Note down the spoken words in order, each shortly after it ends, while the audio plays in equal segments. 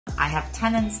I have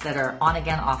tenants that are on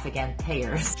again, off again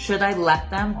payers. Should I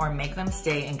let them or make them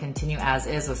stay and continue as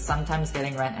is with sometimes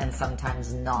getting rent and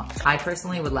sometimes not? I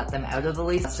personally would let them out of the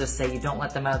lease. Let's just say you don't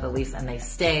let them out of the lease and they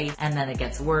stay and then it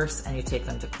gets worse and you take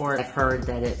them to court. I've heard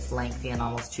that it's lengthy and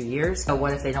almost 2 years. So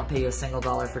what if they don't pay you a single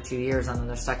dollar for 2 years and then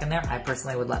they're stuck in there? I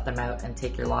personally would let them out and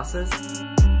take your losses.